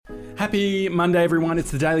Happy Monday, everyone. It's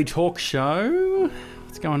the Daily Talk Show.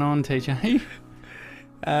 What's going on, TJ?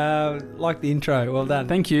 Like the intro. Well done.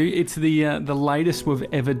 Thank you. It's the latest we've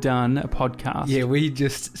ever done a podcast. Yeah, we're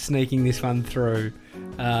just sneaking this one through.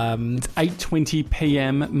 It's 8:20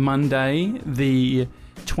 p.m. Monday, the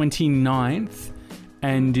 29th,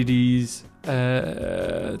 and it is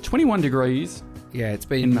 21 degrees. Yeah, it's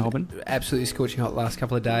been in Melbourne. Absolutely scorching hot the last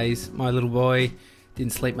couple of days. My little boy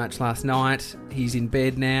didn't sleep much last night. He's in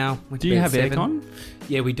bed now. Do you have aircon?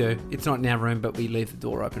 Yeah, we do. It's not in our room, but we leave the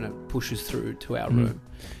door open. It pushes through to our room.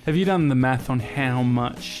 Have you done the math on how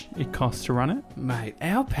much it costs to run it? Mate,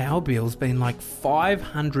 our power bill's been like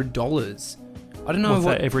 $500. I don't know What's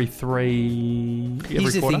that, every quarter?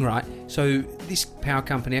 Here's the thing, right? So this power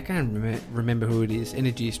company, I can't remember who it is,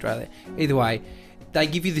 Energy Australia. Either way, they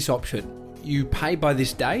give you this option. You pay by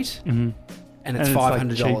this date, and it's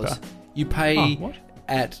 $500. Like you pay what?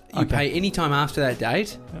 Pay any time after that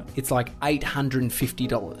date. Yeah. It's like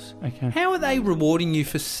 $850. Okay. How are they rewarding you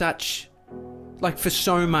for such, like for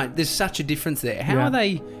so much? There's such a difference there. How are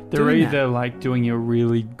they? They're either like doing you a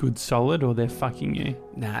really good solid, or they're fucking you.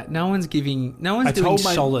 Nah, no one's doing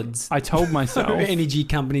solids. I told myself, energy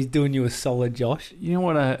companies doing you a solid, Josh. You know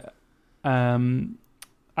what?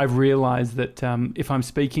 I've realised that if I'm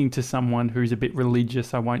speaking to someone who's a bit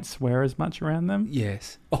religious, I won't swear as much around them.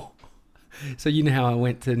 Yes. Oh, so you know how I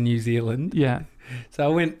went to New Zealand? Yeah. So I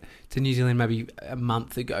went to New Zealand maybe a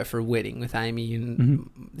month ago for a wedding with Amy, and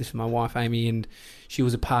this is my wife, Amy, and she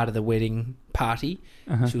was a part of the wedding party.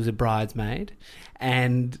 She was a bridesmaid,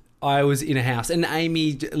 and I was in a house. And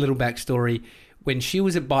Amy, a little backstory, when she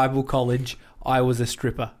was at Bible college, I was a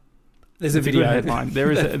stripper. There's a video. Headline.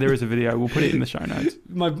 There is a video. We'll put it in the show notes.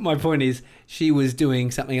 My point is, she was doing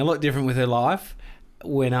something a lot different with her life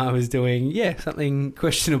when I was doing, something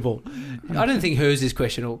questionable. I don't think hers is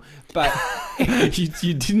questionable, but...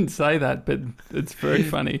 you didn't say that, but it's very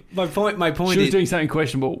funny. My point she was doing something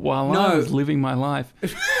questionable while I was living my life.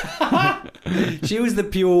 She was the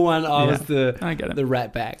pure one. I was the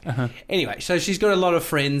rat bag. Anyway, so she's got a lot of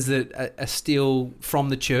friends that are still from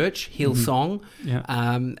the church, Hillsong,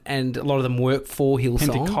 and a lot of them work for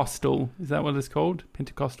Hillsong. Pentecostal, is that what it's called?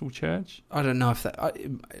 Pentecostal church? I don't know if that...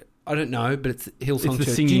 I don't know, but it's Hillsong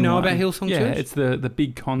Church. Do you know about Hillsong Church? Yeah, it's the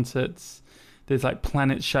big concerts. There's like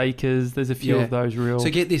Planet Shakers. There's a few of those real...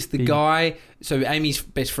 So get this, the guy... So Amy's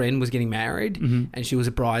best friend was getting married, and she was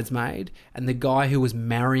a bridesmaid, and the guy who was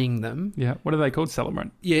marrying them... Yeah, what are they called?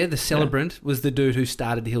 Celebrant? Yeah, the celebrant was the dude who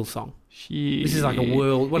started the Hillsong. This is like a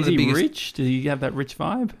world... One of the biggest... rich? Does he have that rich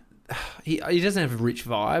vibe? He doesn't have a rich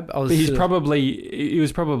vibe. But he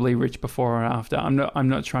was probably rich before or after. I'm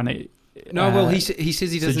not trying to... No, well, he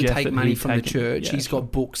says he doesn't take money from the church. He's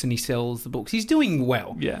got books and he sells the books. He's doing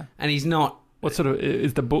well. Yeah. And he's not... What sort of...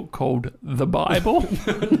 Is the book called The Bible?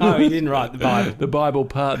 No, he didn't write the Bible. The Bible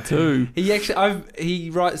Part 2. He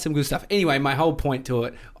writes some good stuff. Anyway, my whole point to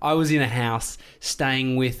it, I was in a house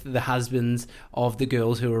staying with the husbands of the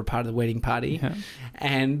girls who were a part of the wedding party. Yeah.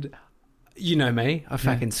 And... You know me. I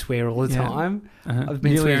fucking swear all the time. I've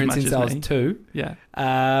been swearing since I was 2. Yeah.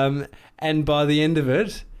 And by the end of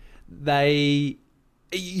it...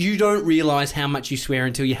 You don't realise how much you swear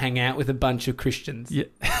until you hang out with a bunch of Christians. Yeah.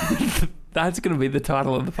 That's going to be the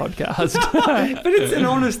title of the podcast. But it's an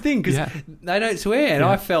honest thing because they don't swear. And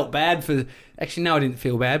I felt bad for... Actually, no, I didn't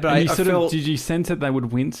feel bad. But I felt... Did you sense that they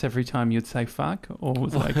would wince every time you'd say fuck? Or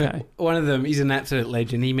was it okay? One of them, he's an absolute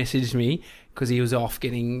legend. He messaged me because he was off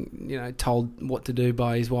getting, told what to do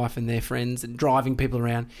by his wife and their friends and driving people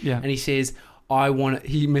around. Yeah. And he says,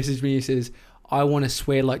 he messaged me, he says... I want to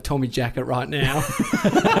swear like Tommy Jacket right now.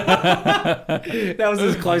 That was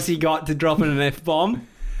as close he got to dropping an F-bomb.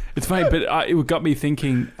 It's funny, but it got me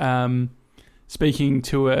thinking, speaking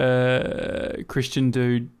to a Christian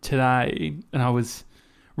dude today, and I was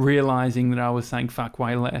realising that I was saying fuck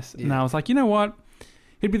way less. Yeah. And I was like, you know what?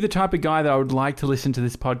 He'd be the type of guy that I would like to listen to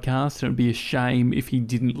this podcast, and it would be a shame if he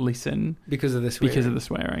didn't listen. Because of the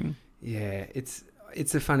swearing. Yeah,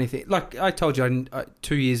 It's a funny thing. Like I told you,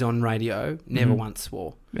 2 years on radio, never once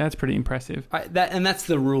swore. That's pretty impressive. That's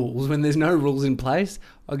the rules. When there's no rules in place,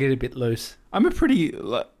 I'll get a bit loose. I'm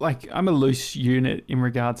a loose unit in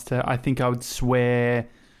regards to, I think I would swear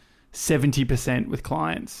 70% with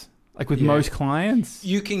clients. Like with most clients.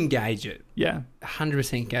 You can gauge it. Yeah.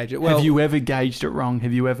 100% gauge it. Well, have you ever gauged it wrong?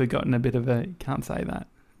 Have you ever gotten a bit of a, can't say that?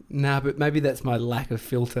 No, but maybe that's my lack of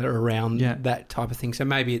filter around that type of thing. So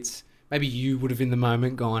maybe you would have in the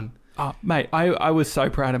moment gone, oh, mate, I was so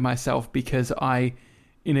proud of myself because I,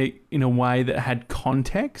 in a way that had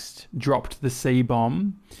context, dropped the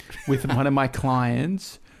C-bomb with one of my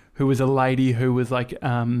clients who was a lady who was like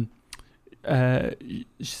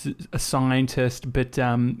she's a scientist, but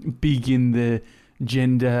big in the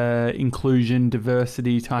gender inclusion,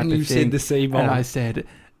 diversity type of thing. You said the C-bomb. And I said,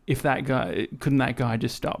 couldn't that guy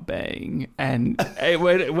just stop being? And it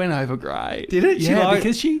went over great. Did it? Yeah,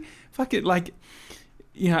 because she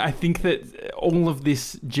I think that all of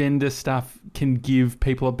this gender stuff can give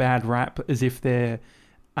people a bad rap, as if they're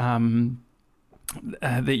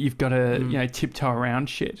that you've got to tiptoe around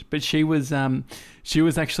shit. But she was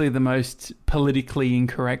actually the most politically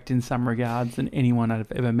incorrect in some regards than anyone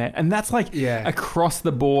I've ever met, and that's across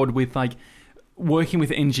the board with working with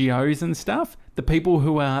NGOs and stuff. The people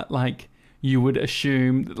who are you would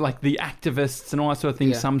assume the activists and all that sort of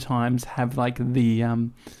thing sometimes have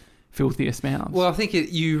the filthiest mouths. Well, I think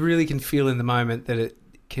you really can feel in the moment that it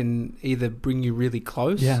can either bring you really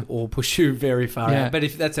close or push you very far out.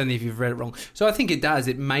 But that's only if you've read it wrong. So I think it does.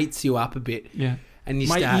 It mates you up a bit. Yeah. And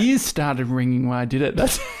my ears started ringing when I did it.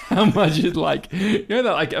 That's how much it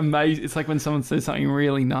that amazing. It's like when someone says something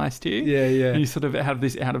really nice to you. Yeah, yeah. And you sort of have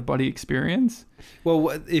this out of body experience.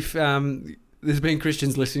 Well, if there's been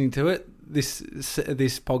Christians listening to it, this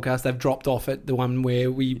podcast, they've dropped off at the one where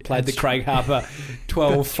we played the Craig Harper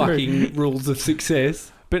 12 fucking rules of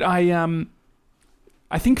success. But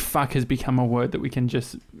I think fuck has become a word that we can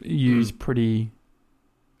just use pretty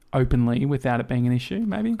openly without it being an issue,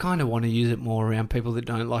 maybe. I kind of want to use it more around people that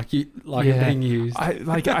don't like it being used.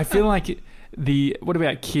 I feel like what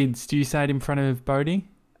about kids? Do you say it in front of Bodhi?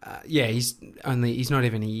 Yeah, he's not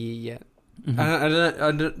even a year yet. Mm-hmm.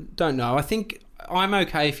 I don't know. I think I'm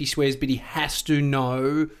okay if he swears, but he has to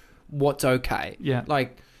know what's okay. Yeah.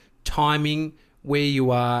 Like timing, where you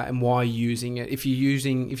are and why you're using it. If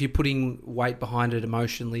you're putting weight behind it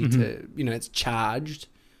emotionally to, it's charged.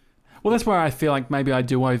 Well, that's where I feel like maybe I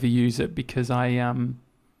do overuse it because I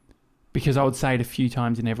would say it a few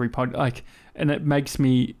times in every pod, and it makes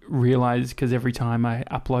me realize because every time I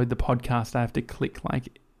upload the podcast, I have to click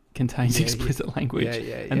contains explicit language,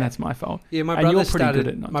 and that's my fault. Yeah, my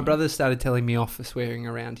brother started telling me off for swearing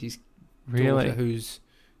around his daughter, who's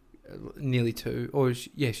nearly 2, or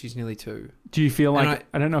she's nearly 2. Do you feel like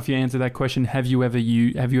I don't know if you answered that question? Have you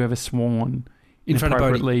ever sworn in front of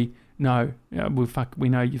Bodhi? No, we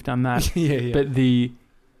know you've done that. yeah. But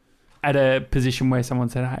at a position where someone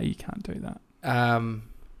said, "Hey, you can't do that,"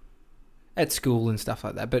 at school and stuff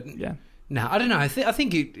like that. But yeah. No, I don't know. I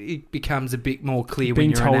think it becomes a bit more clear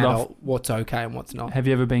when you're an adult what's okay and what's not. Have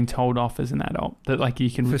you ever been told off as an adult that you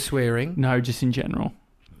can... For swearing? No, just in general.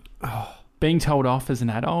 Oh. Being told off as an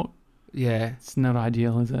adult? Yeah. It's not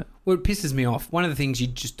ideal, is it? Well, it pisses me off. One of the things you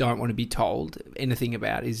just don't want to be told anything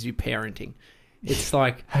about is your parenting. It's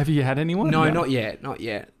like... Have you had anyone? No, not yet.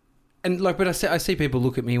 And but I see people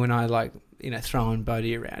look at me when I throwing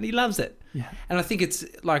Bodhi around. He loves it. Yeah. And I think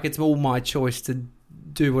it's all my choice to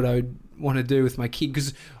do what I want to do with my kid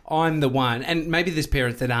because I'm the one, and maybe there's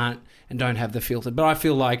parents that aren't and don't have the filter, but I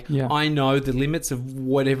feel like I know the limits of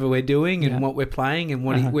whatever we're doing and what we're playing and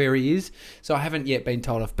where he is. So I haven't yet been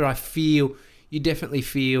told off, but you definitely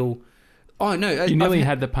feel. Oh no! You nearly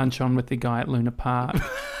had the punch on with the guy at Luna Park.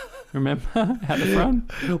 Remember at the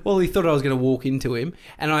front? Well, he thought I was going to walk into him,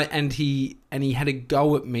 and he had a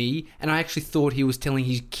go at me, and I actually thought he was telling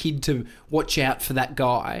his kid to watch out for that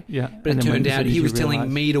guy. Yeah, but it turned out he was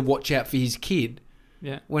telling me to watch out for his kid.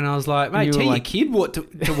 Yeah. When I was like, mate, tell your kid what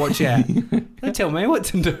to watch out. Don't tell me what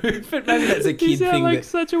to do. But maybe that's a kid thing. You sound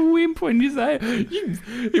such a wimp when you say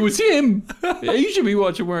it was him. You should be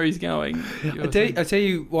watching where he's going. I tell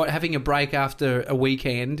you what, having a break after a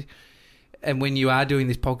weekend. And when you are doing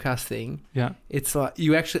this podcast thing, it's like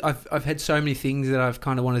you actually. I've had so many things that I've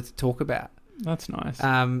kind of wanted to talk about. That's nice.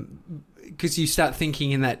 Because you start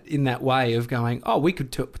thinking in that way of going, oh, we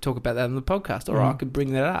could talk about that on the podcast, or I could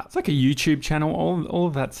bring that up. It's like a YouTube channel, all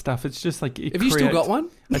of that stuff. It's just like have you still got one?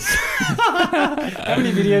 How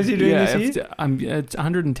many videos are you doing this year? It's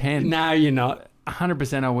 110. No, you're not.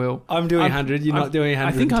 100% I will. I'm doing 100. You're not doing 110.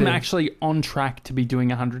 I think I'm actually on track to be doing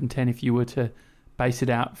 110 if you were to base it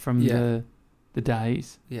out from the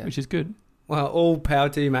days, which is good. Well, all power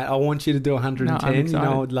to you, mate. I want you to do 110.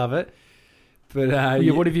 I would love it. But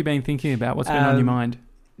what have you been thinking about? What's been on your mind?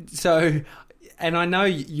 So, and I know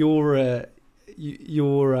you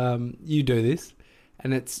do this,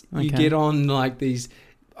 and it's you get on these.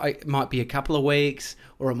 It might be a couple of weeks,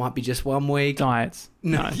 or it might be just 1 week. Diets.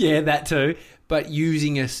 No, yeah, that too. But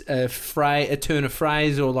using a turn of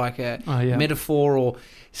phrase, or a metaphor, or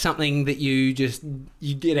something that you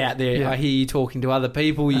get out there. Yeah. I hear you talking to other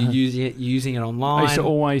people. You using it online. I used to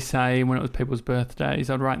always say when it was people's birthdays,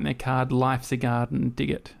 I'd write in their card, "Life's a garden, dig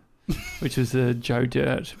it," which was a Joe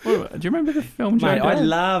Dirt. Do you remember the film Joe Dirt? I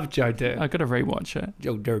love Joe Dirt. I got to rewatch it.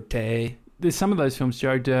 Joe Dirt. there's some of those films,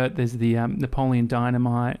 Joe Dirt. There's the Napoleon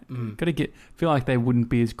Dynamite. Feel like they wouldn't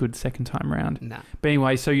be as good second time round. Nah. But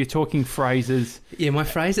anyway, so you're talking phrases. Yeah, my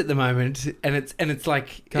phrase at the moment, and it's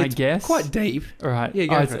like, Can I guess? Quite deep. All right. Yeah,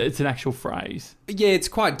 go for it. It's an actual phrase. Yeah, it's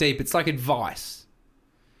quite deep. It's like advice,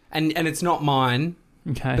 and it's not mine.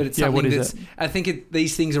 Okay. But it's yeah, something what is that's. it? I think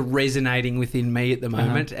these things are resonating within me at the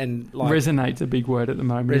moment, and like Resonate's a big word at the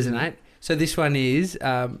moment. resonate. So this one is,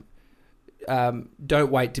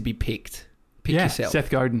 don't wait to be picked. Pick yourself.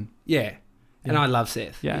 Seth Godin. Yeah. And I love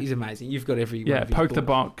Seth. Yeah. He's amazing. You've got every Yeah, one of his Poke the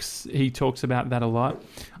books. Box. He talks about that a lot.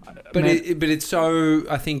 But it's so,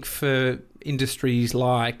 I think, for industries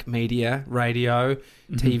like media, radio,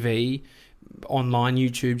 TV, online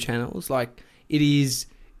YouTube channels, like that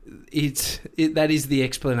is the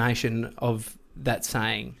explanation of that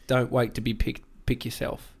saying. Don't wait to be picked. Pick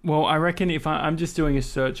yourself. Well, I reckon if I'm just doing a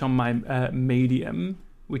search on my Medium,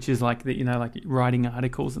 which is like like writing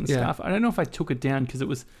articles and stuff. I don't know if I took it down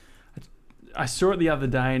because I saw it the other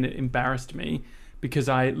day and it embarrassed me because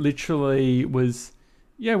I literally was,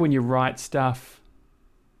 when you write stuff.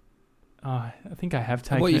 I think I have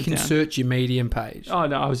taken it down. You can search your Medium page. Oh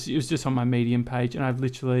no, it was just on my Medium page, and I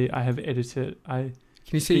have edited. Can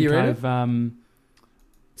you see your edit?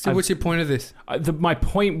 So what's your point of this? My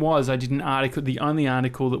point was I did an article. The only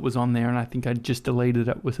article that was on there, and I think I just deleted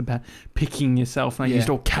it, was about picking yourself, and I used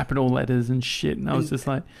all capital letters and shit, and I was just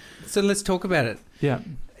like, so let's talk about it. Yeah,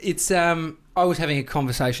 it's I was having a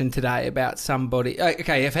conversation today about somebody.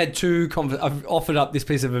 Okay, I've had I've offered up this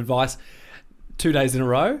piece of advice 2 days in a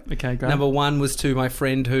row. Okay, great. Number one was to my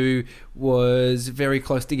friend who was very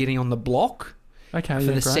close to getting on the block. Okay,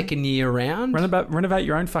 for the second year around. Renovate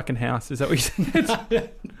your own fucking house. Is that what you said? No,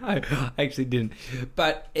 I actually didn't.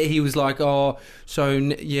 But he was like,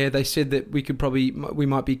 they said that we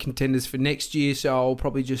might be contenders for next year, so I'll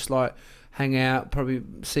probably just like hang out, probably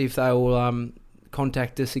see if they'll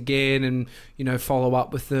contact us again and, follow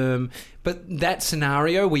up with them. But that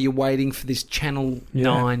scenario where you're waiting for this Channel 9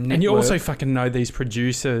 network. And you also fucking know these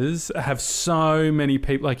producers have so many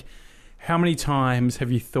people, like, how many times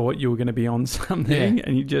have you thought you were going to be on something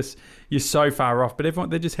and you're so far off? But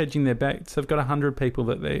they're just hedging their bets. They've got 100 people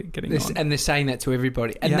that they're getting on. And they're saying that to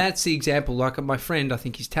everybody. And that's the example. Like my friend, I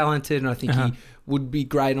think he's talented and I think he would be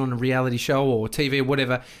great on a reality show or TV or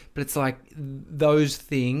whatever. But it's like those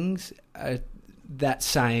things, that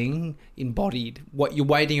saying embodied what you're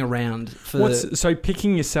waiting around for. So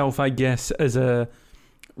picking yourself, I guess, as a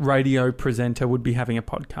radio presenter would be having a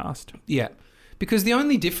podcast. Yeah. Because the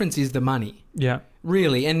only difference is the money. Yeah.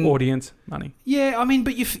 Really. And audience, money. Yeah, I mean,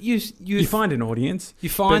 but you find an audience. You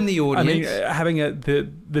find the audience. I mean, having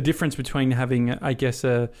the difference between having, I guess,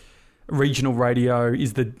 a regional radio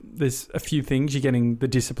is there's a few things. You're getting the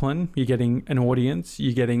discipline, you're getting an audience,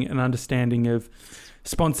 you're getting an understanding of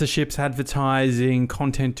sponsorships, advertising,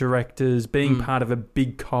 content directors, being part of a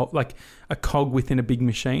big cog, like a cog within a big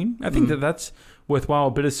machine. I think that's worthwhile,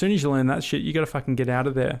 but as soon as you learn that shit, you got to fucking get out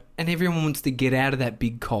of there. And everyone wants to get out of that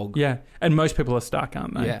big cog. Yeah, and most people are stuck,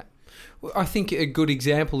 aren't they? Yeah. Well, I think a good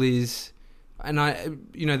example is,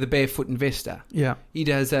 the Barefoot Investor. Yeah. He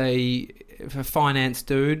does a finance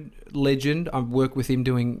dude, legend. I work with him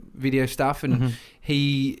doing video stuff, and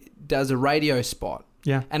he does a radio spot.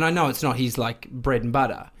 Yeah. And I know it's not his like bread and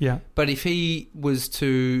butter. Yeah. But if he was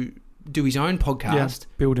to do his own podcast,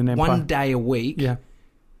 build an empire. one day a week. Yeah.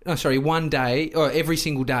 One day or every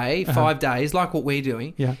single day, 5 days, like what we're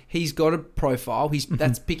doing. Yeah. He's got a profile.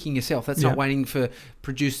 That's picking yourself. That's not waiting for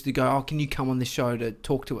producers to go, oh, can you come on this show to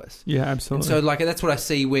talk to us? Yeah, absolutely. And so that's what I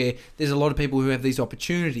see where there's a lot of people who have these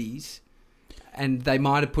opportunities and they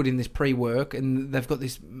might have put in this pre-work and they've got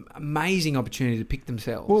this amazing opportunity to pick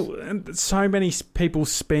themselves. Well, and so many people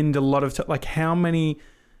spend a lot of time, like how much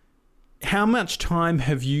time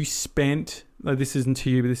have you spent, this isn't to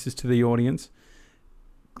you, but this is to the audience,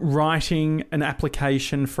 writing an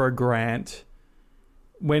application for a grant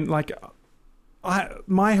when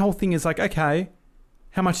my whole thing is like, okay,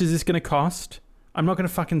 how much is this going to cost? I'm not going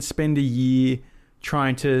to fucking spend a year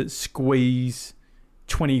trying to squeeze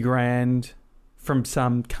 20 grand from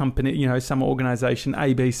some company, some organization,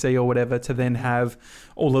 ABC or whatever, to then have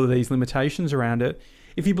all of these limitations around it.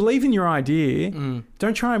 If you believe in your idea,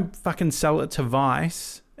 don't try and fucking sell it to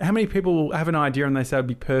Vice. How many people have an idea and they say it'd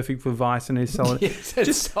be perfect for Vice and they sell it? Yes, that's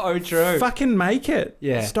just so true. Fucking make it.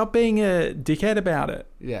 Yeah. Stop being a dickhead about it.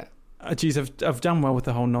 Yeah. Geez, I've done well with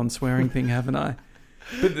the whole non-swearing thing, haven't I?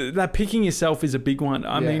 But that picking yourself is a big one.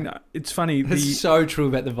 I mean, it's funny. It's so true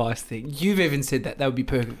about the Vice thing. You've even said that would be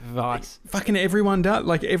perfect for Vice. Fucking everyone does.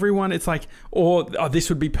 Like everyone, it's like, this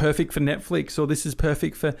would be perfect for Netflix, or this is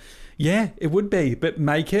perfect for... Yeah, it would be, but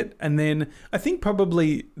make it. And then I think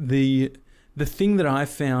probably the thing that I've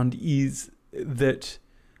found is that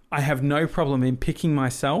I have no problem in picking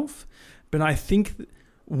myself, but I think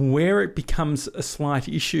where it becomes a slight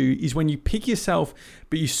issue is when you pick yourself,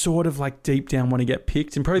 but you sort of like deep down want to get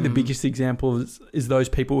picked. And probably the biggest example is those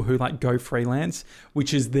people who like go freelance,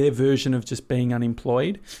 which is their version of just being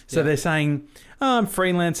unemployed. So they're saying, oh, I'm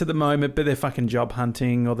freelance at the moment, but they're fucking job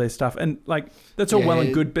hunting or their stuff. And like, that's all well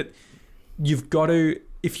and good, but you've got to,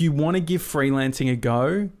 if you want to give freelancing a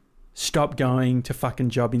go, stop going to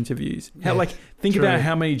fucking job interviews. Think about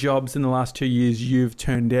how many jobs in the last 2 years you've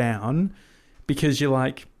turned down because you're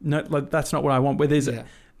like, no, like, that's not what I want. Where there's,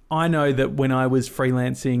 I know that when I was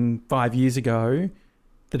freelancing 5 years ago,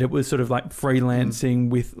 that it was sort of like freelancing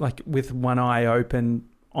with one eye open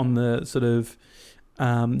on the sort of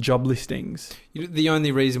job listings. The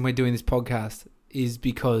only reason we're doing this podcast is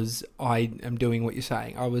because I am doing what you're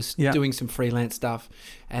saying. I was doing some freelance stuff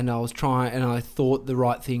and I was trying, and I thought the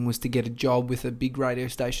right thing was to get a job with a big radio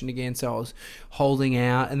station again. So I was holding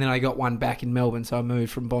out, and then I got one back in Melbourne. So I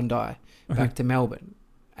moved from Bondi back to Melbourne,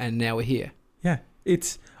 and now we're here. Yeah.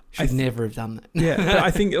 Should never have done that. Yeah. But I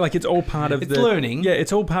think like it's all part of the learning. Yeah.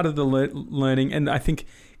 It's all part of the learning. And I think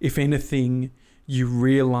if anything, you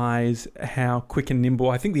realize how quick and nimble.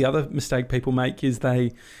 I think the other mistake people make is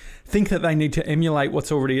they think that they need to emulate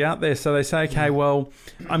what's already out there. So they say, okay, well,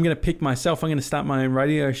 I'm going to pick myself. I'm going to start my own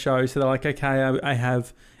radio show. So they're like, okay, I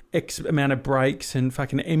have X amount of breaks and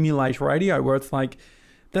fucking emulate radio, where it's like,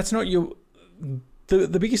 that's not your...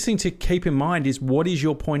 The biggest thing to keep in mind is what is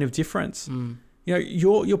your point of difference? You know,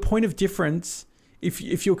 your point of difference,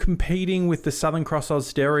 if you're competing with the Southern Cross Oz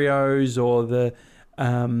Stereos or the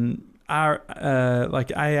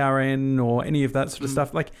like ARN or any of that sort of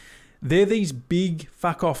stuff, like they're these big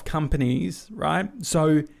fuck off companies, right?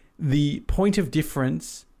 So the point of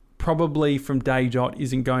difference probably from day dot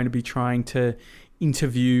isn't going to be trying to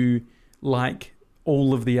interview like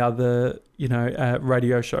all of the other,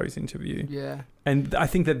 radio shows interview. Yeah. And I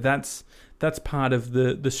think that's part of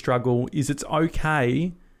the struggle. Is it's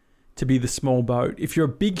okay to be the small boat. If you're a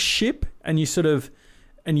big ship and you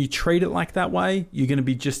treat it like that way, you're going to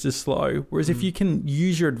be just as slow. Whereas if you can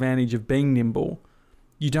use your advantage of being nimble,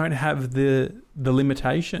 you don't have the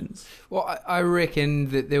limitations. Well, I reckon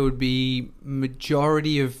that there would be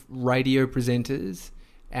majority of radio presenters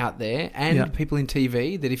out there and people in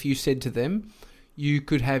TV that if you said to them, you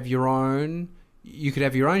could have your own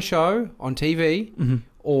show on TV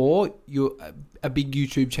or a big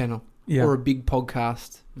YouTube channel or a big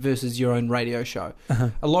podcast versus your own radio show.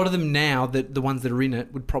 A lot of them now, the ones that are in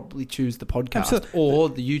it, would probably choose the podcast or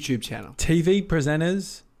the YouTube channel. TV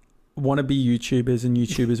presenters want to be YouTubers and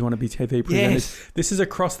YouTubers want to be TV presenters. Yes. This is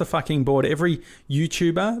across the fucking board. Every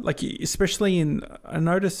YouTuber, like especially I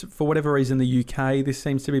notice for whatever reason the UK, this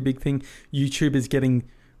seems to be a big thing. YouTubers getting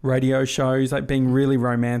radio shows, like being really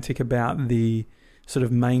romantic about the sort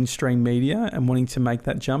of mainstream media and wanting to make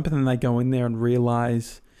that jump, and then they go in there and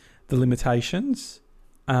realize the limitations.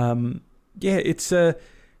 It's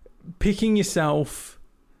picking yourself.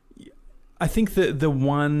 I think that the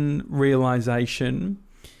one realization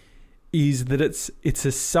is that it's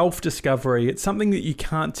a self-discovery. It's something that you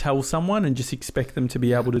can't tell someone and just expect them to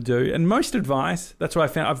be able to do. And most advice, that's what I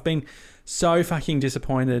found. I've been so fucking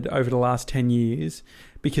disappointed over the last 10 years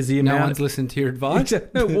because no one's listened to your advice.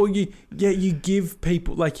 No, well, you give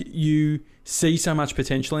people, like, you see so much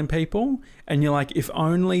potential in people, and you're like, if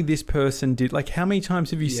only this person did. Like, how many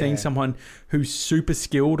times have you seen someone who's super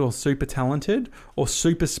skilled or super talented or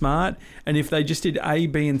super smart, and if they just did A,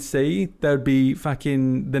 B, and C, they would be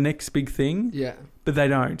fucking the next big thing. Yeah, but they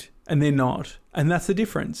don't, and they're not, and that's the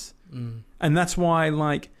difference. And that's why,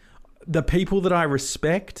 like, the people that I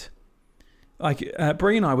respect, like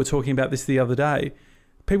Brie and I were talking about this the other day.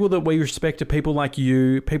 People that we respect are people like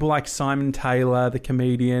you, people like Simon Taylor, the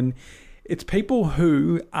comedian. It's people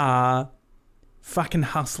who are fucking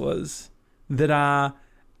hustlers that are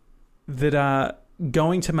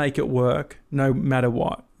going to make it work no matter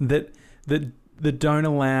what. That don't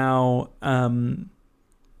allow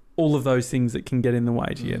all of those things that can get in the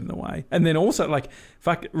way to get in the way. And then also, like,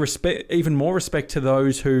 even more respect to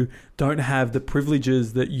those who don't have the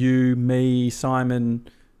privileges that you, me, Simon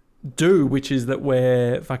do, which is that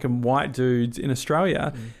we're fucking white dudes in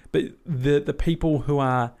Australia. But the people who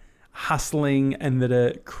are hustling and that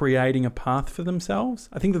are creating a path for themselves,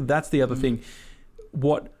 I think that's the other thing.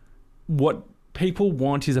 What people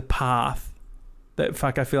want is a path.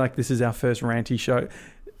 I feel like this is our first ranty show.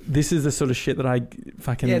 This is the sort of shit that I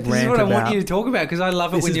fucking Yeah, rant this is what about. I want you to talk about, because I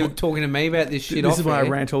love it This when is you're what- talking to me about this shit. This off is why I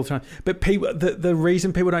air. rant all the time. But people, the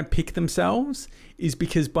reason people don't pick themselves is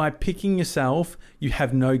because by picking yourself, you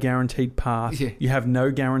have no guaranteed path. Yeah. You have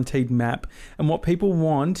no guaranteed map. And what people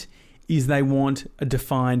want is they want a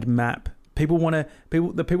defined map. The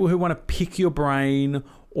people who want to pick your brain,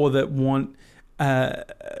 or that want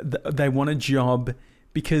they want a job,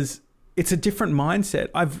 because it's a different mindset.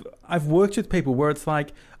 I've worked with people where it's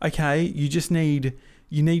like, okay, you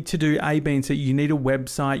need to do A, B, and C. You need a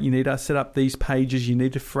website. You need to set up these pages. You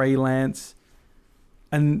need to freelance.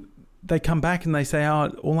 And they come back and they say, oh,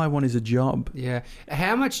 all I want is a job. Yeah.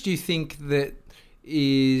 How much do you think that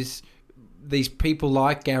is these people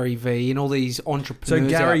like Gary Vee and all these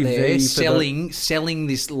entrepreneurs Gary out there Vee selling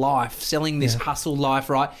this life, selling this hustle life,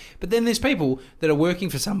 right? But then there's people that are working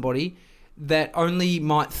for somebody that only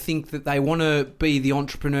might think that they want to be the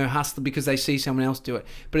entrepreneur hustler because they see someone else do it,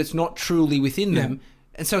 but it's not truly within them.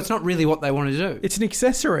 And so it's not really what they want to do. It's an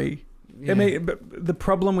accessory. Yeah. I mean, but the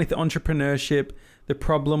problem with entrepreneurship, the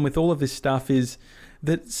problem with all of this stuff is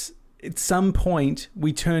that at some point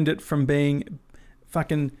we turned it from being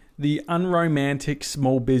fucking the unromantic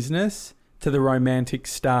small business to the romantic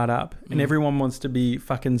startup. And everyone wants to be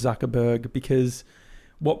fucking Zuckerberg, because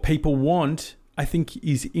what people want, I think,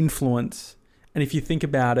 is influence. And if you think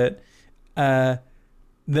about it,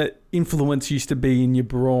 that influence used to be in your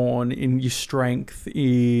brawn, in your strength,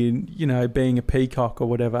 in, being a peacock or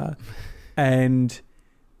whatever. And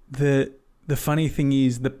the funny thing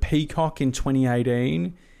is, the peacock in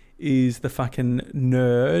 2018 is the fucking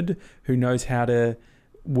nerd who knows how to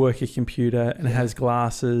work a computer and has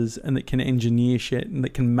glasses and that can engineer shit and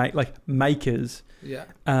that can make, like, makers. Yeah.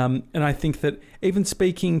 And I think that even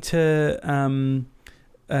speaking to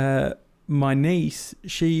my niece,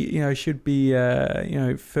 she should be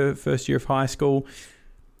first year of high school.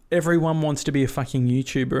 Everyone wants to be a fucking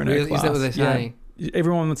YouTuber in her class. Is that what they're saying? Yeah.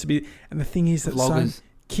 Everyone wants to be, and the thing is that some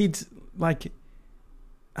kids, like,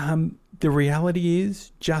 the reality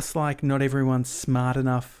is, just like not everyone's smart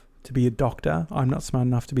enough to be a doctor. I'm not smart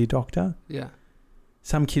enough to be a doctor. Yeah.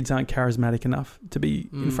 Some kids aren't charismatic enough to be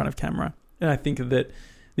in front of camera. And I think that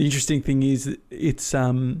the interesting thing is, it's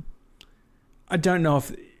I don't know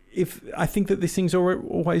if I think that these things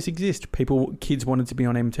always exist. Kids wanted to be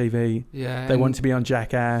on MTV. Yeah. They wanted to be on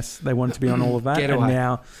Jackass. They wanted to be on all of that. Getaway. And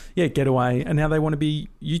now, Getaway. And now they want to be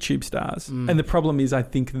YouTube stars. And the problem is, I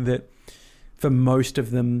think that for most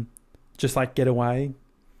of them, just like Getaway,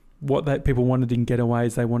 what people wanted in Getaway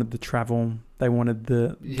is they wanted the travel. They wanted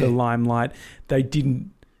the limelight.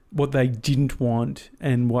 What they didn't want,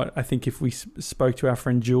 and what I think if we spoke to our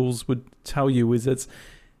friend Jules would tell you, is it's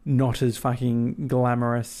not as fucking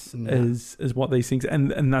glamorous as what these things.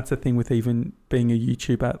 And that's the thing with even being a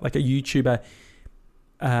YouTuber. Like, a YouTuber,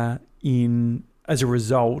 as a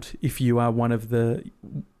result, if you are one of the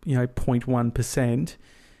 0.1%,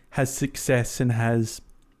 has success and has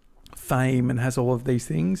fame and has all of these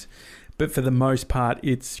things. But for the most part,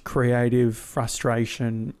 it's creative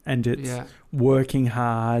frustration, and it's working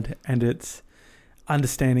hard, and it's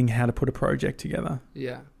understanding how to put a project together.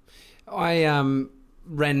 Yeah. I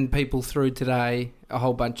ran people through today a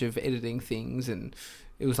whole bunch of editing things, and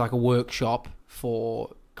it was like a workshop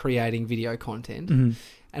for creating video content.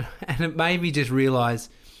 Mm-hmm. And it made me just realise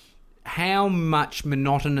how much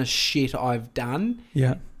monotonous shit I've done.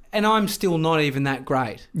 Yeah. And I'm still not even that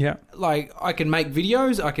great. Yeah. Like, I can make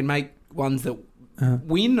videos, I can make ones that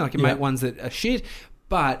win, I can make ones that are shit,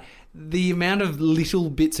 but the amount of little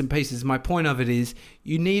bits and pieces, my point of it is,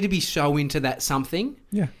 you need to be so into that something.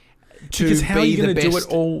 Yeah. To because how be are you the going to do best.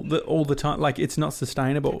 it all the time? Like, it's not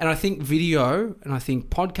sustainable. And I think video, and I think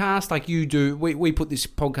podcast, like you do, we put this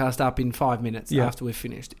podcast up in 5 minutes after we've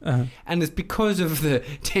finished. And it's because of the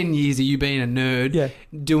 10 years of you being a nerd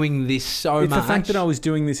doing this so much. It's the fact that I was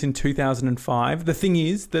doing this in 2005. The thing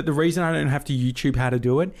is that the reason I don't have to YouTube how to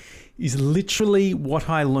do it is literally what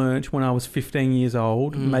I learned when I was 15 years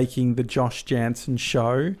old, making the Josh Jansen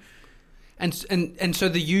show. And so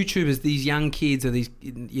the YouTubers, these young kids, or these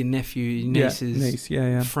your nephew, your nieces,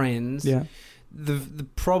 friends, the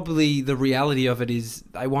probably the reality of it is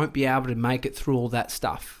they won't be able to make it through all that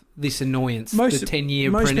stuff. This annoyance, the 10-year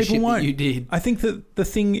apprenticeship that you did. I think that the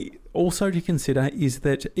thing also to consider is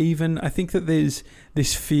that I think that there's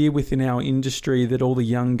this fear within our industry that all the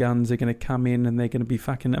young guns are going to come in and they're going to be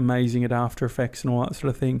fucking amazing at After Effects and all that sort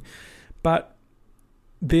of thing. But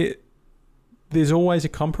there's always a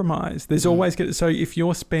compromise. There's always... So if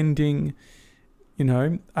you're spending,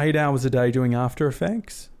 8 hours a day doing After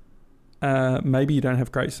Effects, maybe you don't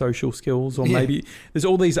have great social skills, or maybe there's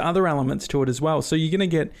all these other elements to it as well. So you're going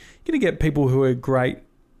to get people who are great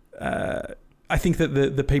I think that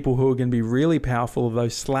the people who are going to be really powerful of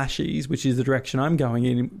those slashies, which is the direction I'm going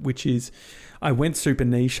in, which is I went super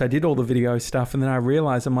niche, I did all the video stuff, and then I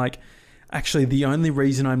realized I'm like, actually, the only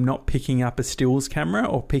reason I'm not picking up a stills camera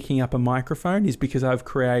or picking up a microphone is because I've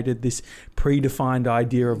created this predefined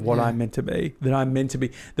idea of what I'm meant to be, that I'm meant to be.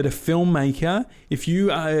 That a filmmaker, if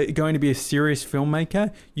you are going to be a serious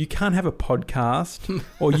filmmaker, you can't have a podcast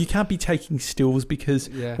or you can't be taking stills because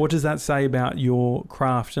what does that say about your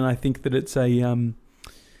craft? And I think that it's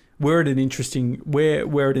we're at an interesting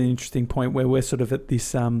point where we're sort of at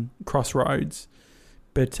this crossroads,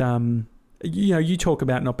 but you talk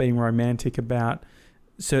about not being romantic about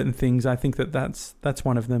certain things. I think that's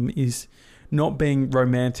one of them, is not being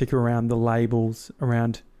romantic around the labels,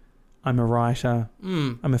 around I'm a writer,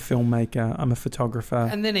 I'm a filmmaker, I'm a photographer.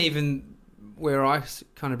 And then even where I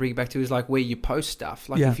kind of bring it back to is like where you post stuff.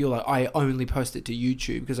 Like if you're like, I only post it to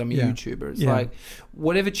YouTube because I'm a YouTuber. It's like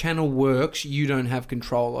whatever channel works, you don't have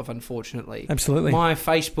control of, unfortunately. Absolutely. My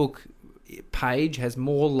Facebook page has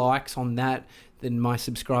more likes on that than my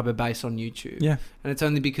subscriber base on YouTube. Yeah. And it's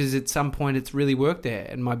only because at some point it's really worked there.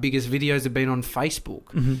 And my biggest videos have been on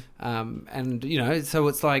Facebook. And, so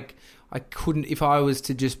it's like I couldn't, if I was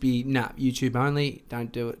to just be, YouTube only,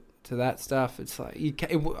 don't do it to that stuff. It's like,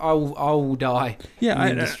 I will die in the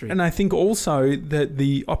industry. And I think also that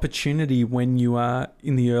the opportunity when you are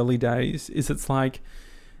in the early days is it's like,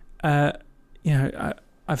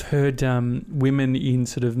 I've heard women in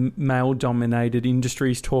sort of male-dominated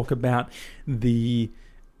industries talk about the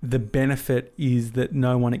benefit is that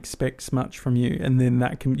no one expects much from you, and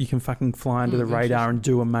then you can fucking fly under the radar and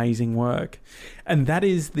do amazing work, and that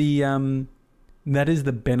is the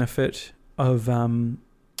benefit of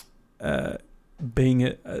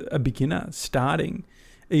being a beginner starting.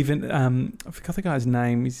 Even I forgot the guy's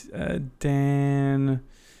name. He's Dan.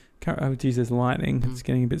 Oh Jesus, lightning! It's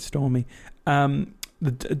getting a bit stormy.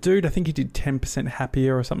 The dude, I think he did 10%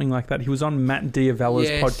 Happier or something like that. He was on Matt D'Avella's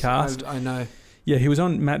podcast. I know. Yeah, he was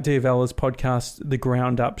on Matt D'Avella's podcast, The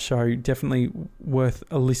Ground Up Show. Definitely worth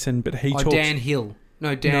a listen. But he talks... Dan Hill.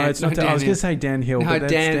 No, Dan... No, it's not Dan. I was going to say Dan Hill, but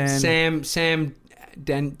that's Dan...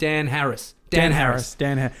 Dan Harris. Dan Harris.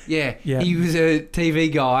 Yeah. He was a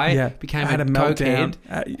TV guy, became a cokehead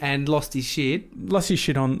and lost his shit. Lost his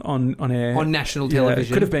shit on air. On national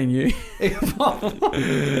television. Could have been you. He fully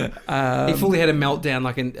had a meltdown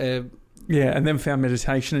like and then found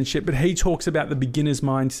meditation and shit. But he talks about the beginner's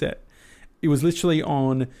mindset. It was literally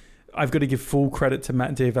on... I've got to give full credit to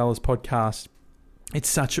Matt D'Avella's podcast. It's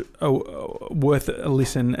such worth a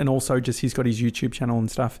listen, and also just he's got his YouTube channel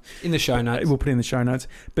and stuff. In the show notes. We'll put it in the show notes.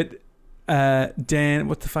 But... Dan,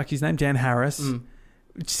 what the fuck is his name? Dan Harris.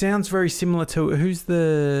 Which sounds very similar to who's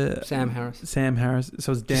the Sam Harris.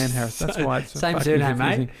 So it's Dan Harris. That's why it's same surname,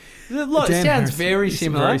 mate. Look, it sounds Harris. very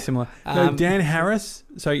similar. Very similar. No, Dan Harris.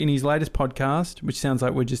 So in his latest podcast, which sounds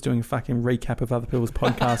like we're just doing a fucking recap of other people's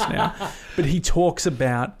podcasts now, but he talks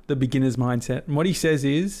about the beginner's mindset, and what he says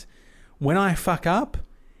is, when I fuck up,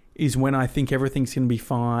 is when I think everything's going to be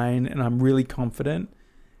fine and I'm really confident.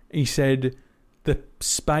 He said, the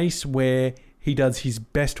space where he does his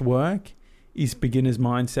best work is beginner's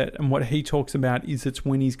mindset, and what he talks about is it's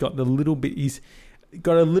when he's got a little bit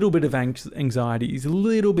of anxiety, he's a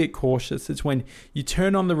little bit cautious. It's when you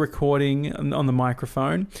turn on the recording on the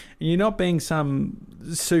microphone and you're not being some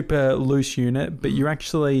super loose unit, but you're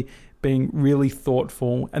actually being really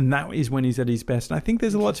thoughtful, and that is when he's at his best. And I think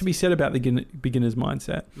there's a lot to be said about the beginner's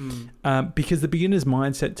mindset, because the beginner's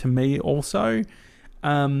mindset to me also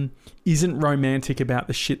isn't romantic about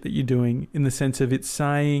the shit that you're doing, in the sense of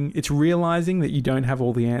it's realizing that you don't have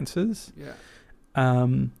all the answers.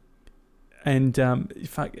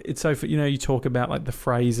 It's so, you talk about like the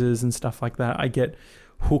phrases and stuff like that. I get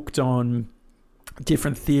hooked on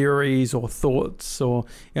different theories or thoughts, or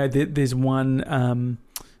there's one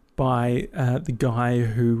by the guy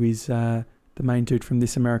who is the main dude from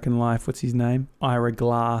This American Life. What's his name? Ira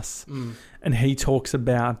Glass, and he talks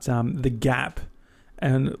about the gap.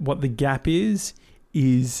 And what the gap is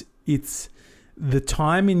it's the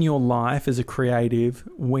time in your life as a creative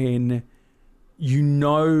when you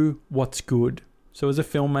know what's good. So as a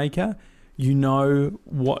filmmaker, you know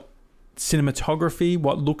what cinematography,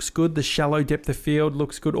 what looks good, the shallow depth of field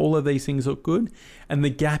looks good, all of these things look good. And the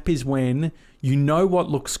gap is when you know what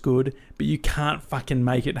looks good, but you can't fucking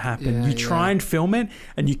make it happen. You try and film it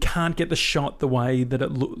and you can't get the shot the way that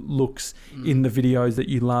it looks in the videos that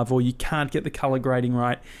you love, or you can't get the color grading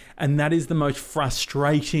right. And that is the most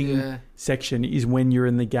frustrating section, is when you're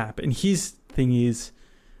in the gap. And his thing is,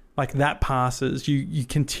 like, that passes. You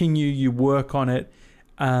continue, you work on it,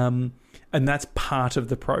 and that's part of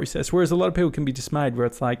the process. Whereas a lot of people can be dismayed where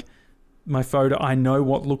it's like, my photo. I know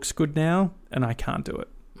what looks good now, and I can't do it.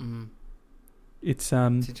 Mm. It's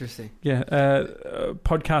interesting. Yeah.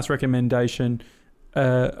 Podcast recommendation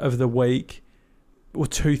of the week, or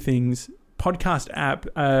two things. Podcast app.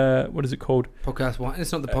 What is it called? Podcast One.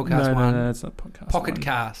 It's not the podcast one. No, it's not podcast. Pocket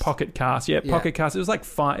Cast. Pocket Cast. Yeah, Pocket Cast. It was like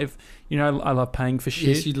 $5. You know, I love paying for shit.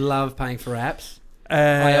 Yes, you love paying for apps.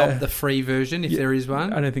 I opt the free version if there is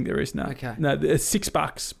one. I don't think there is. No. Okay. No, it's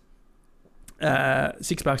 $6.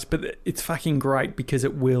 $6, but it's fucking great because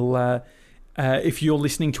it will. If you're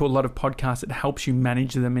listening to a lot of podcasts, it helps you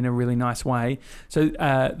manage them in a really nice way. So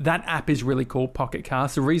that app is really cool, Pocket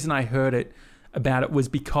Cast. The reason I heard about it was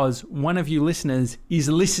because one of you listeners is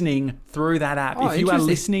listening through that app. Oh, if you are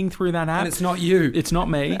listening through that app, and it's not you, it's not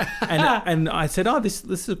me. and I said, oh, this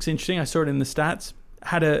looks interesting. I saw it in the stats.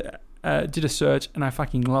 Did a search, and I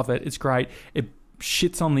fucking love it. It's great. It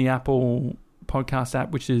shits on the Apple podcast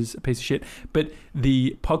app, which is a piece of shit. But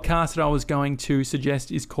the podcast that I was going to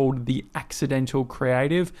suggest is called The Accidental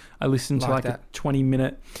Creative. I listened to like a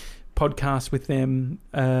 20-minute podcast with them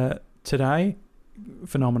today.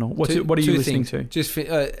 Phenomenal. What are you listening to? Just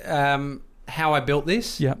How I Built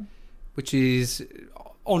This. Yeah. Which is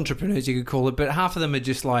entrepreneurs, you could call it, but half of them are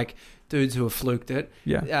just like dudes who have fluked it.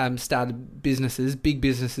 Yeah. Started businesses, big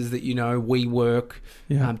businesses that WeWork,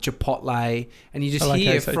 Chipotle, and you just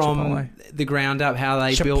hear from Chipotle. The ground up how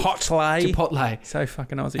they built Chipotle. So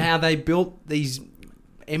fucking Aussie. How they built these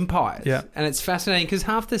empires. Yeah. And it's fascinating because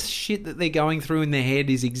half the shit that they're going through in their head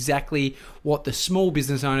is exactly what the small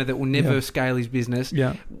business owner that will never scale his business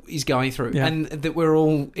is going through. Yeah. And that we're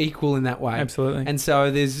all equal in that way. Absolutely. And so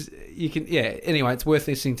anyway, it's worth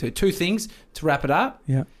listening to. Two things to wrap it up.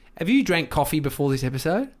 Yeah. Have you drank coffee before this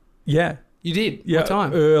episode? Yeah. You did? Yeah. What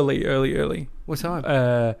time? Early. What time?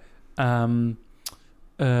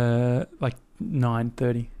 Like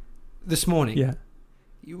 9:30. This morning? Yeah.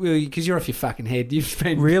 Because you're off your fucking head. You've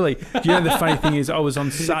spent... Really? Do you know the funny thing is I was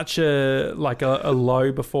on such a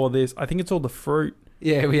low before this. I think it's all the fruit.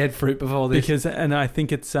 Yeah, we had fruit before this. And I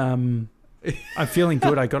think it's... I'm feeling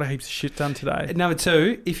good. I got a heap of shit done today. Number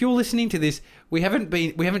two, if you're listening to this, we haven't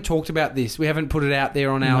talked about this. We haven't put it out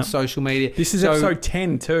there on our social media. This is episode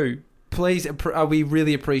 10 too. Please, we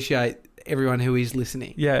really appreciate everyone who is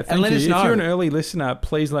listening. Yeah, thank you. Let us know. If you're an early listener,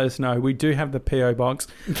 please let us know. We do have the PO box.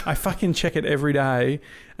 I fucking check it every day,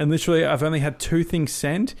 and literally I've only had 2 things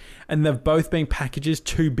sent, and they've both been packages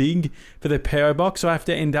too big for the PO box, so I have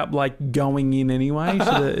to end up like going in anyway.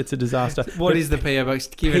 So it's a disaster. What is the PO box?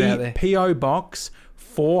 Give it out there. PO box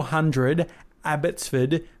 400.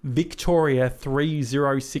 Abbotsford, Victoria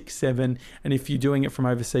 3067. And if you're doing it from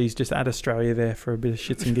overseas, just add Australia there for a bit of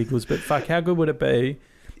shits and giggles. But fuck, how good would it be?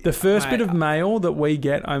 The first bit of mail that we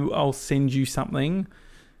get, I'll send you something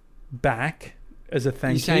back as a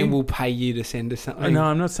thank you. You're saying we'll pay you to send us something? No,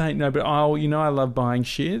 I'm not saying no, but I love buying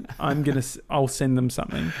shit. I'll send them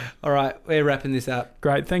something. All right, we're wrapping this up.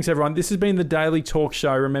 Great, thanks everyone. This has been the Daily Talk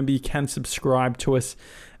Show. Remember, you can subscribe to us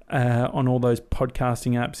on all those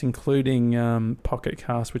podcasting apps, including Pocket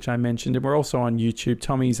Cast, which I mentioned. And we're also on YouTube.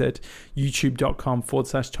 Tommy's at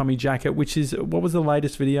youtube.com/Tommy Jacket, which is, what was the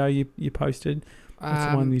latest video you posted? What's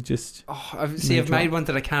the one you just... I've made one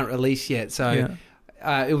that I can't release yet. So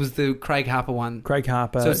it was the Craig Harper one. Craig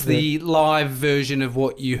Harper. So it's the live version of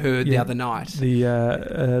what you heard the other night.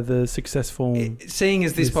 The successful... Seeing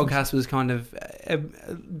as this podcast was kind of a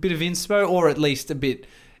bit of inspo, or at least a bit...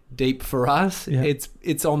 deep for us.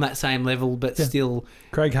 It's on that same level, but still.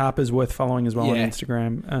 Craig Harper's worth following as well on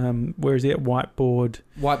Instagram. Where is he at? Whiteboard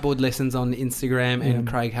Lessons on Instagram, and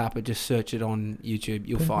Craig Harper, just search it on YouTube.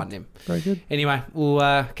 You'll find him. Very good. Anyway, we'll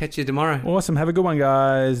catch you tomorrow. Awesome. Have a good one,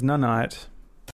 guys. Night.